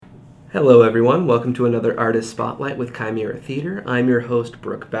Hello, everyone. Welcome to another Artist Spotlight with Chimera Theater. I'm your host,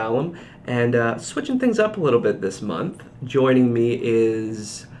 Brooke Ballum, and switching things up a little bit this month. Joining me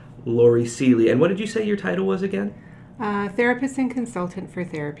is Lori Seeley. And what did you say your title was again? Therapist and consultant for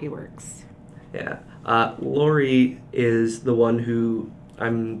Therapy Works. Yeah. Lori is the one who,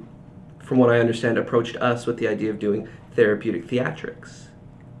 from what I understand, approached us with the idea of doing therapeutic theatrics.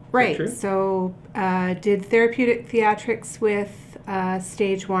 Right. So did therapeutic theatrics with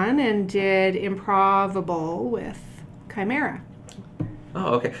Stage 1 and did Improvable with Chimera.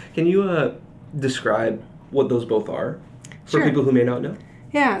 Oh, okay. Can you describe what those both are for Sure. people who may not know?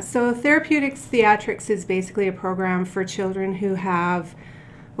 Yeah, so Therapeutics Theatrics is basically a program for children who have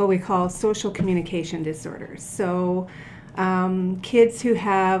what we call social communication disorders. So kids who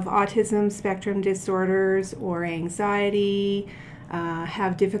have autism spectrum disorders or anxiety,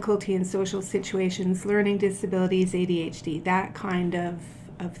 have difficulty in social situations, learning disabilities, ADHD, that kind of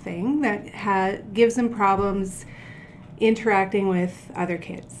thing that gives them problems interacting with other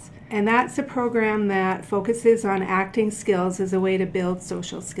kids. And that's a program that focuses on acting skills as a way to build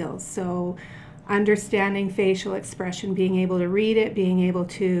social skills. So understanding facial expression, being able to read it, being able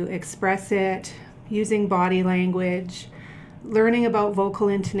to express it, using body language, learning about vocal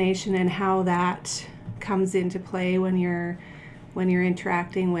intonation and how that comes into play when you're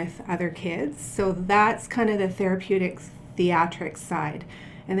interacting with other kids. So that's kind of the therapeutic theatrics side.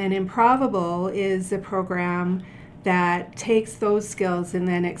 And then Improvable is a program that takes those skills and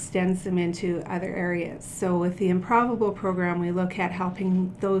then extends them into other areas. So with the Improvable program, we look at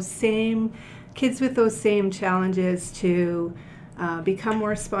helping those same kids with those same challenges to become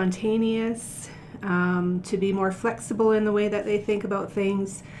more spontaneous, to be more flexible in the way that they think about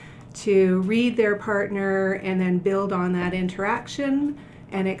things, to read their partner and then build on that interaction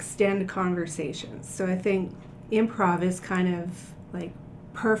and extend conversations. So I think improv is kind of like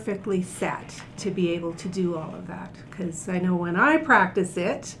perfectly set to be able to do all of that, because I know when I practice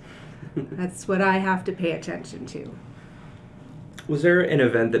it, that's what I have to pay attention to. Was there an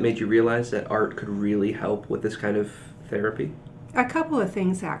event that made you realize that art could really help with this kind of therapy? A couple of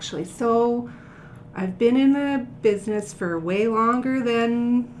things, actually. So I've been in the business for way longer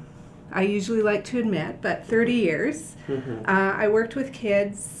than I usually like to admit, but 30 years. Mm-hmm. I worked with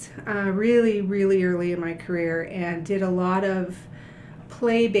kids really, really early in my career and did a lot of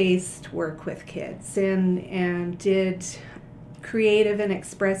play-based work with kids and did creative and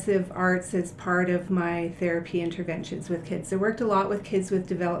expressive arts as part of my therapy interventions with kids. I worked a lot with kids with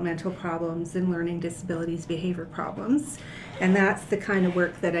developmental problems and learning disabilities, behavior problems, and that's the kind of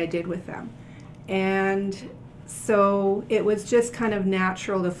work that I did with them. And so it was just kind of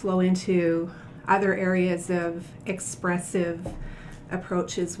natural to flow into other areas of expressive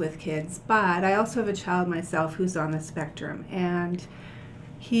approaches with kids. But I also have a child myself who's on the spectrum, and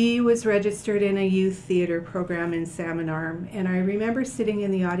he was registered in a youth theater program in Salmon Arm. And I remember sitting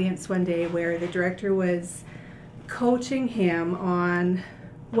in the audience one day where the director was coaching him on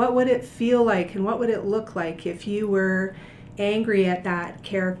what would it feel like and what would it look like if you were angry at that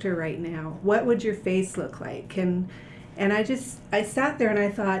character right now. What would your face look like? And I sat there and I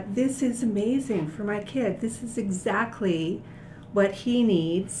thought, this is amazing for my kid. This is exactly what he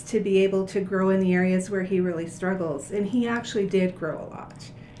needs to be able to grow in the areas where he really struggles. And he actually did grow a lot.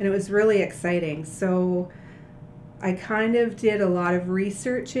 And it was really exciting. So I kind of did a lot of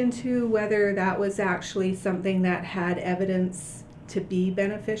research into whether that was actually something that had evidence to be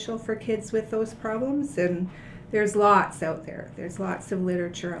beneficial for kids with those problems. And there's lots out there. There's lots of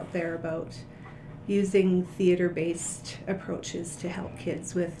literature out there about using theater-based approaches to help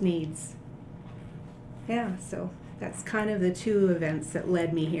kids with needs. Yeah, so that's kind of the two events that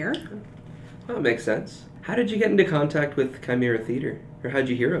led me here. Well, that makes sense. How did you get into contact with Chimera Theater? Or how'd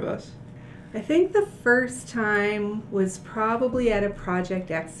you hear of us? I think the first time was probably at a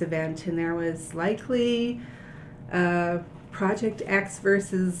Project X event, and there was likely Project X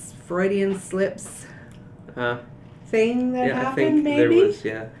versus Freudian Slips thing that happened, I think maybe? There was,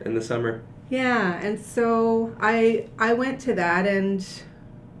 in the summer. Yeah, and so I went to that, and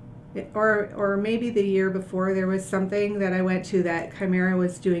or maybe the year before there was something that I went to that Chimera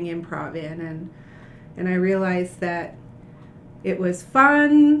was doing improv in, and I realized that it was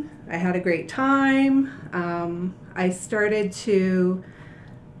fun. I had a great time. I started to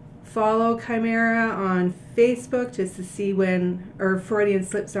follow Chimera on Facebook just to see or Freudian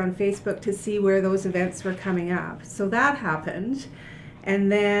Slips on Facebook to see where those events were coming up. So that happened.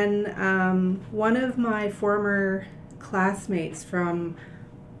 And then one of my former classmates from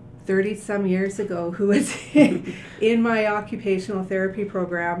 30 some years ago who was in my occupational therapy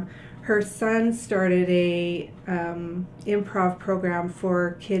program her son started a improv program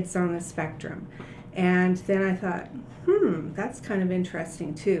for kids on the spectrum. And then I thought, that's kind of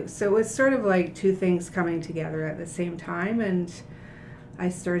interesting too. So it was sort of like two things coming together at the same time, and I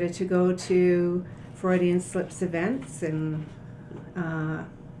started to go to Freudian Slips events and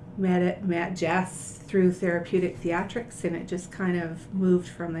met Jess through Therapeutic Theatrics, and it just kind of moved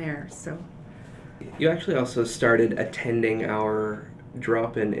from there. So you actually also started attending our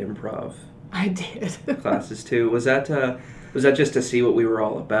drop-in improv I did classes too. Was that just to see what we were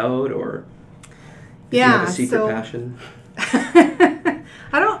all about, or did you yeah, have a secret passion?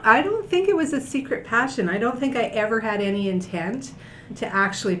 I don't think it was a secret passion. I don't think I ever had any intent to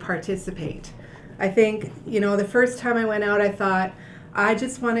actually participate. I think, the first time I went out, I thought, I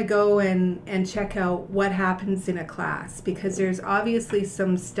just want to go and check out what happens in a class, because there's obviously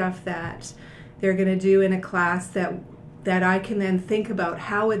some stuff that they're going to do in a class that I can then think about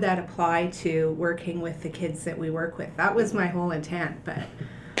how would that apply to working with the kids that we work with. That was my whole intent, but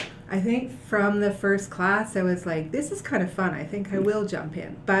I think from the first class I was like, this is kind of fun. I think I will jump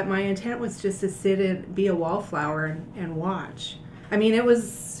in. But my intent was just to sit and be a wallflower and watch. I mean, it was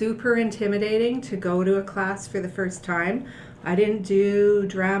super intimidating to go to a class for the first time. I didn't do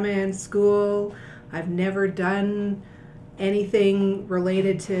drama in school. I've never done anything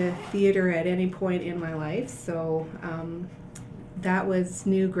related to theater at any point in my life. So that was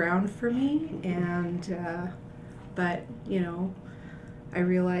new ground for me. And, but, I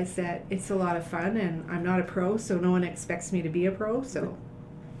realized that it's a lot of fun, and I'm not a pro, so no one expects me to be a pro, so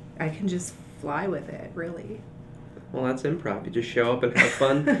I can just fly with it, really. Well, that's improv. You just show up and have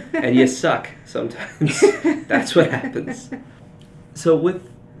fun, and you suck sometimes. That's what happens. So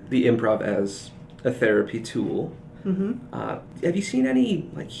with the improv as a therapy tool, have you seen any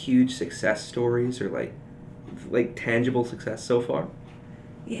huge success stories or like tangible success so far?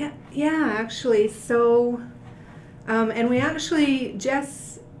 Yeah, actually. So, and we actually,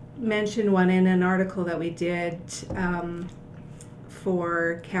 Jess mentioned one in an article that we did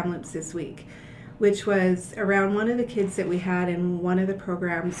for Kamloops this week, which was around one of the kids that we had in one of the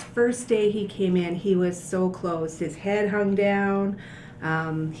programs. First day he came in, he was so closed. His head hung down.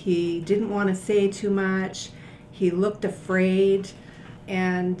 He didn't want to say too much. He looked afraid.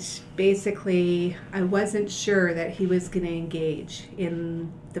 And basically, I wasn't sure that he was going to engage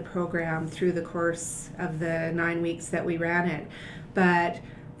in the program through the course of the 9 weeks that we ran it. But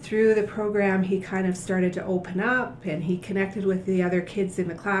through the program, he kind of started to open up, and he connected with the other kids in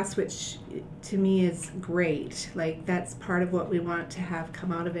the class, which to me is great. Like, that's part of what we want to have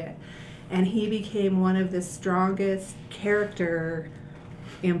come out of it. And he became one of the strongest character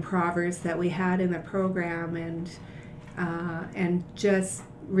improvers that we had in the program, and just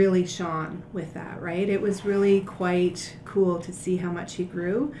really shone with that, right? It was really quite cool to see how much he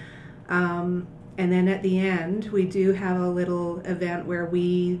grew. And then at the end, we do have a little event where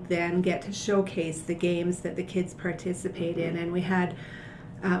we then get to showcase the games that the kids participate in. And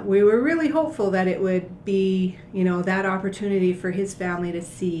we were really hopeful that it would be, that opportunity for his family to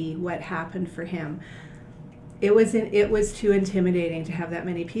see what happened for him. It was too intimidating to have that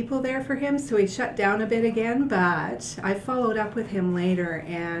many people there for him, so he shut down a bit again, but I followed up with him later,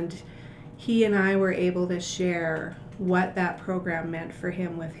 and he and I were able to share what that program meant for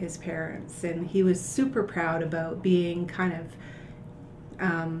him with his parents, and he was super proud about being kind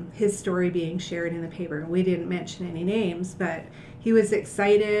of his story being shared in the paper. We didn't mention any names, but he was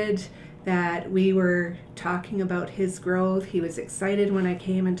excited that we were talking about his growth. He was excited when I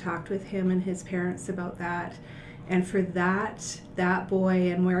came and talked with him and his parents about that. And for that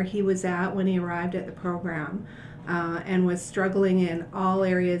boy and where he was at when he arrived at the program and was struggling in all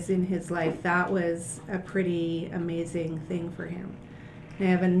areas in his life, that was a pretty amazing thing for him. And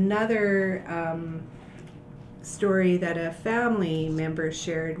I have another story that a family member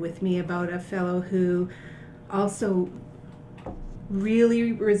shared with me about a fellow who also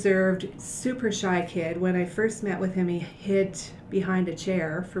really reserved, super shy kid. When I first met with him, he hid behind a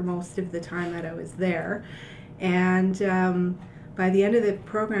chair for most of the time that I was there. And by the end of the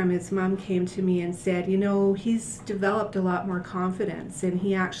program, his mom came to me and said, he's developed a lot more confidence. And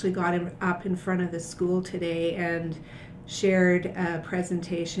he actually got him up in front of the school today and shared a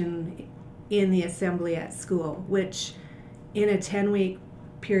presentation in the assembly at school, which in a 10-week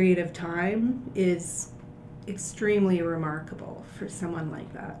period of time is extremely remarkable for someone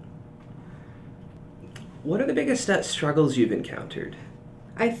like that. What are the biggest struggles you've encountered?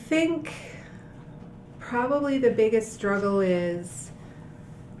 I think probably the biggest struggle is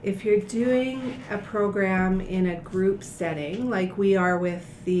if you're doing a program in a group setting, like we are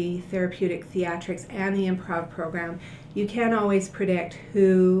with the Therapeutic Theatrics and the improv program, you can't always predict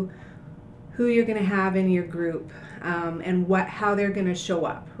who who you're going to have in your group, and how they're going to show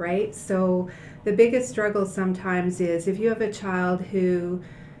up, right? So the biggest struggle sometimes is if you have a child who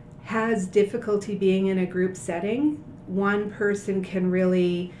has difficulty being in a group setting, one person can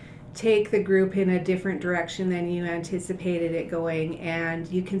really take the group in a different direction than you anticipated it going, and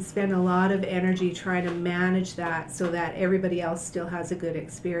you can spend a lot of energy trying to manage that so that everybody else still has a good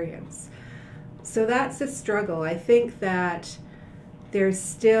experience. So that's a struggle. I think that there's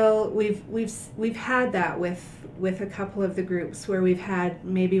still we've had that with a couple of the groups where we've had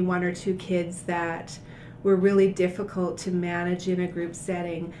maybe one or two kids that were really difficult to manage in a group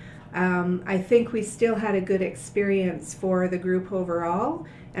setting. I think we still had a good experience for the group overall,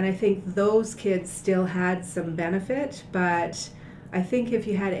 and I think those kids still had some benefit, but I think if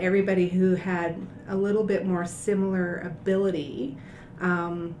you had everybody who had a little bit more similar ability,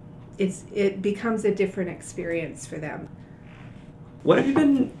 it becomes a different experience for them. What have you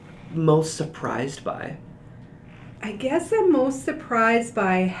been most surprised by? I guess I'm most surprised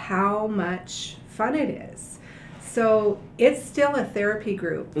by how much fun it is. So it's still a therapy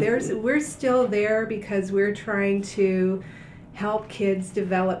group. We're still there because we're trying to help kids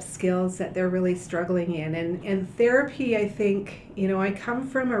develop skills that they're really struggling in. And therapy, I think, I come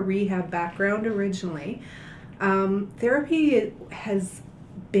from a rehab background originally. Therapy has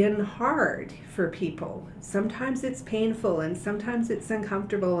been hard for people. Sometimes it's painful and sometimes it's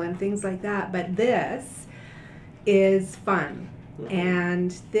uncomfortable and things like that. But this is fun.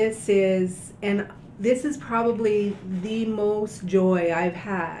 And this is probably the most joy I've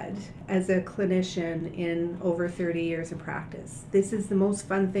had as a clinician in over 30 years of practice. This is the most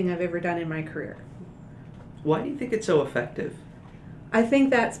fun thing I've ever done in my career. Why do you think it's so effective? I think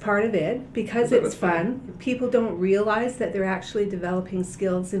that's part of it, because it's fun. People don't realize that they're actually developing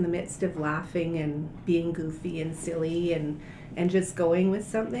skills in the midst of laughing and being goofy and silly and just going with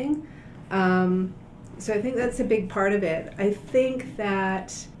something. So I think that's a big part of it. I think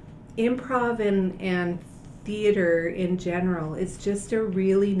that improv and theater in general is just a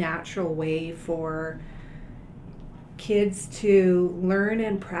really natural way for kids to learn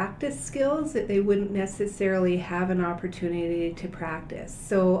and practice skills that they wouldn't necessarily have an opportunity to practice.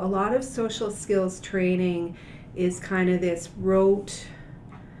 So a lot of social skills training is kind of this rote,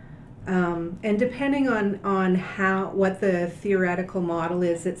 and depending on what the theoretical model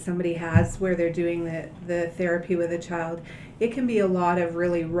is that somebody has where they're doing the therapy with a child, it can be a lot of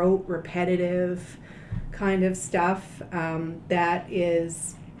really rote, repetitive kind of stuff that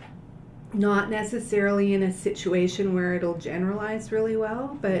is not necessarily in a situation where it'll generalize really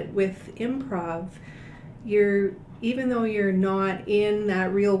well. But with improv, even though you're not in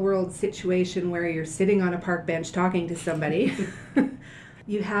that real world situation where you're sitting on a park bench talking to somebody,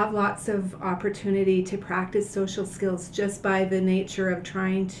 you have lots of opportunity to practice social skills just by the nature of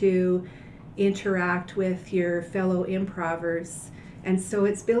trying to interact with your fellow improvers. And so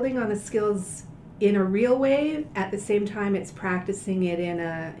it's building on the skills in a real way. At the same time, it's practicing it in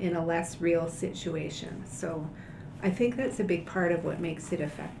a less real situation. So I think that's a big part of what makes it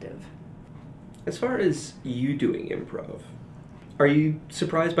effective. As far as you doing improv, are you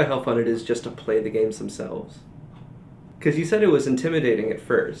surprised by how fun it is just to play the games themselves? Because you said it was intimidating at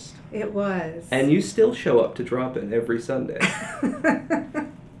first. It was. And you still show up to drop in every Sunday.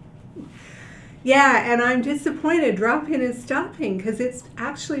 Yeah, and I'm disappointed drop-in is stopping because it's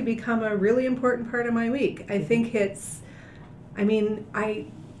actually become a really important part of my week. I think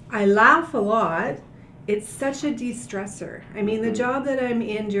I laugh a lot. It's such a de-stressor. I mean, the job that I'm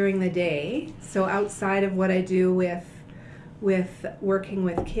in during the day, so outside of what I do with working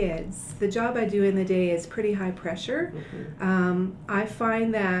with kids, the job I do in the day is pretty high pressure. I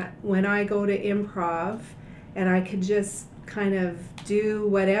find that when I go to improv and I can just kind of do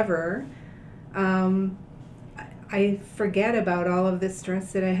whatever, I forget about all of the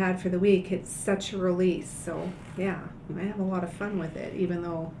stress that I had for the week. It's such a release. So yeah, I have a lot of fun with it, even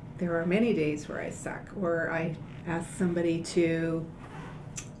though there are many days where I suck, or I ask somebody to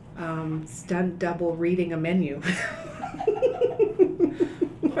stunt double reading a menu.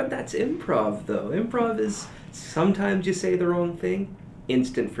 But that's improv, though. Improv is sometimes you say the wrong thing,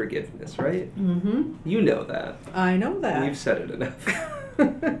 instant forgiveness, right? Mm-hmm. You know that. I know that. We've said it enough.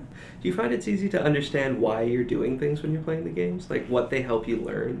 Do you find it's easy to understand why you're doing things when you're playing the games? Like what they help you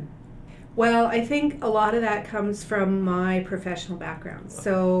learn? Well, I think a lot of that comes from my professional background.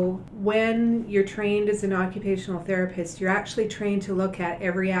 So when you're trained as an occupational therapist, you're actually trained to look at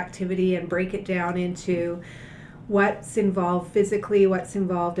every activity and break it down into what's involved physically, what's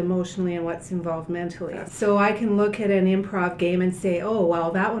involved emotionally, and what's involved mentally. So I can look at an improv game and say, oh,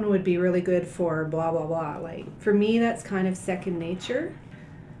 well, that one would be really good for blah, blah, blah. Like, for me, that's kind of second nature.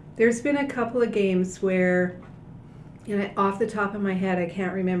 There's been a couple of games where, and off the top of my head, I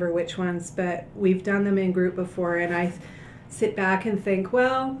can't remember which ones, but we've done them in group before, and I sit back and think,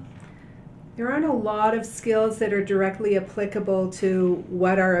 well, there aren't a lot of skills that are directly applicable to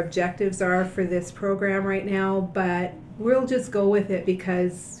what our objectives are for this program right now, but we'll just go with it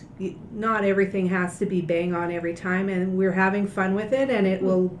because not everything has to be bang on every time, and we're having fun with it, and it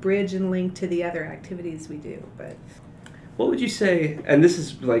will bridge and link to the other activities we do. But what would you say, and this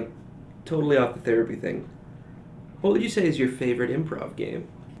is like totally off the therapy thing, what would you say is your favorite improv game?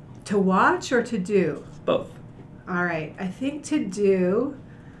 To watch or to do? Both. All right. I think to do,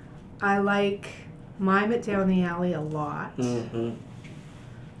 I like Mime It Down the Alley a lot. Mm-hmm.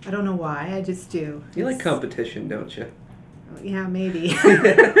 I don't know why. I just do. You like competition, don't you? Yeah, maybe.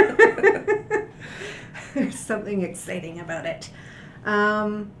 There's something exciting about it.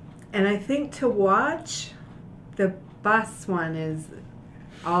 And I think to watch, the bus one is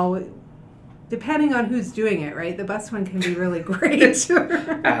always, depending on who's doing it, right? The bus one can be really great.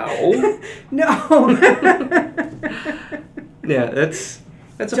 Ow. No. Yeah, that's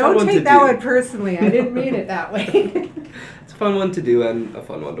a fun Don't one to do. take that one personally. I didn't mean it that way. It's a fun one to do and a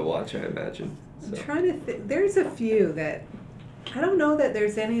fun one to watch, I imagine. So. I'm trying to think. There's a few that, I don't know that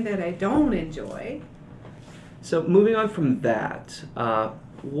there's any that I don't enjoy. So moving on from that,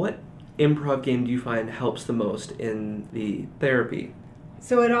 what improv game do you find helps the most in the therapy?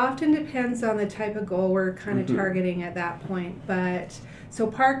 So it often depends on the type of goal we're kind of targeting at that point. But so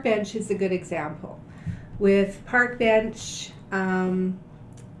Park Bench is a good example. With Park Bench,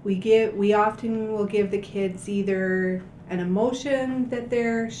 we often will give the kids either an emotion that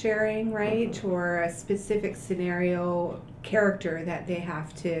they're sharing, right, or a specific scenario character that they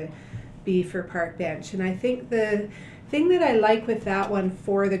have to be for Park Bench. And I think the thing that I like with that one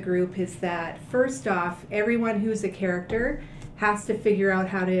for the group is that, first off, everyone who's a character has to figure out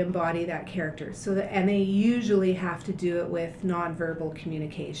how to embody that character. And they usually have to do it with nonverbal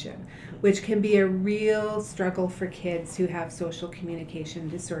communication, which can be a real struggle for kids who have social communication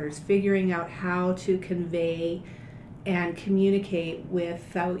disorders, figuring out how to convey and communicate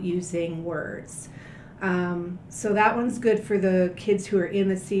without using words. So that one's good for the kids who are in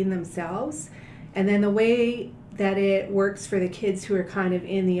the scene themselves. And then the way that it works for the kids who are kind of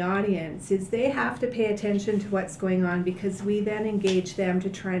in the audience is they have to pay attention to what's going on, because we then engage them to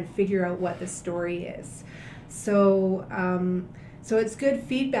try and figure out what the story is. So it's good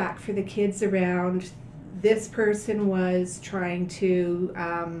feedback for the kids around, this person was trying to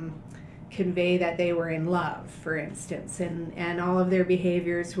convey that they were in love, for instance, and all of their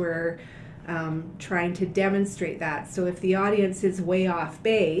behaviors were trying to demonstrate that. So if the audience is way off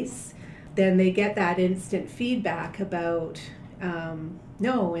base, then they get that instant feedback about,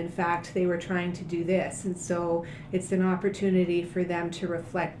 no, in fact, they were trying to do this. And so it's an opportunity for them to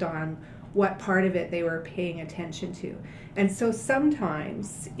reflect on what part of it they were paying attention to. And so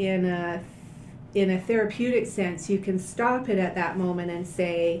sometimes in a therapeutic sense, you can stop it at that moment and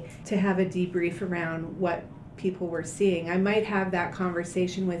say, to have a debrief around what people were seeing. I might have that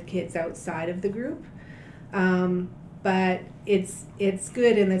conversation with kids outside of the group. But it's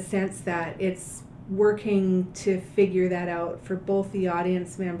good in the sense that it's working to figure that out for both the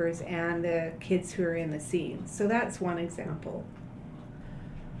audience members and the kids who are in the scene. So that's one example.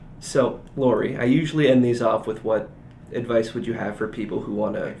 So, Lori, I usually end these off with what advice would you have for people who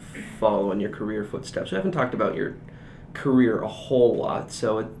want to follow in your career footsteps? We haven't talked about your career a whole lot,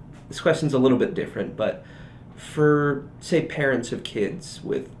 so this question's a little bit different, but for, say, parents of kids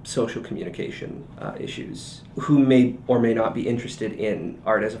with social communication issues who may or may not be interested in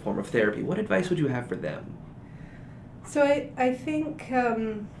art as a form of therapy, what advice would you have for them? So I think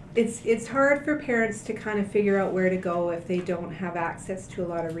it's hard for parents to kind of figure out where to go if they don't have access to a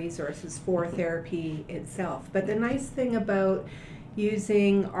lot of resources for therapy itself. But the nice thing about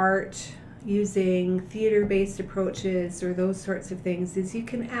using art, using theater-based approaches or those sorts of things is you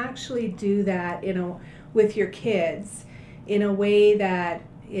can actually do that with your kids in a way that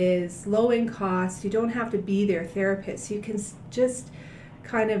is low in cost. You don't have to be their therapist. You can just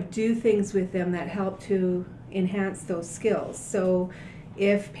kind of do things with them that help to enhance those skills. So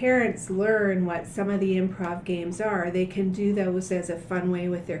if parents learn what some of the improv games are, they can do those as a fun way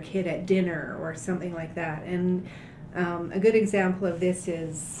with their kid at dinner or something like that. And a good example of this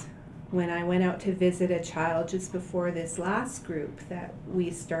is when I went out to visit a child just before this last group that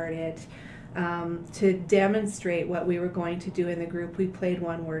we started. To demonstrate what we were going to do in the group, we played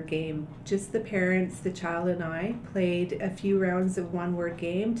one-word game. Just the parents, the child, and I played a few rounds of one-word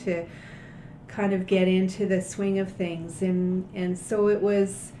game to kind of get into the swing of things. And so it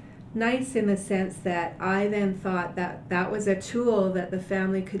was nice in the sense that I then thought that that was a tool that the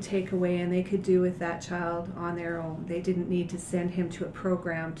family could take away and they could do with that child on their own. They didn't need to send him to a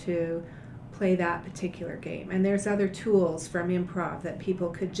program to play that particular game. And there's other tools from improv that people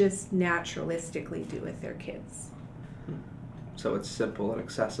could just naturalistically do with their kids. So it's simple and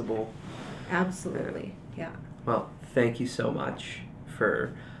accessible. Absolutely, yeah. Well, thank you so much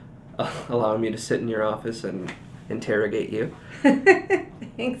for allowing me to sit in your office and interrogate you.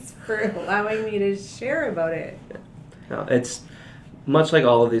 Thanks for allowing me to share about it. No, it's much like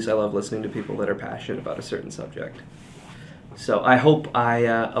all of these, I love listening to people that are passionate about a certain subject. So I hope I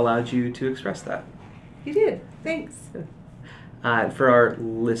allowed you to express that. You did. Thanks. And for our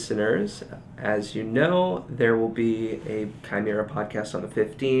listeners, as you know, there will be a Chimera podcast on the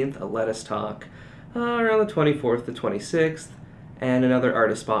 15th, a Let Us Talk around the 24th to 26th, and another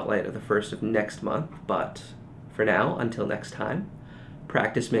artist spotlight at the 1st of next month. But for now, until next time,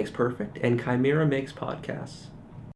 practice makes perfect, and Chimera makes podcasts.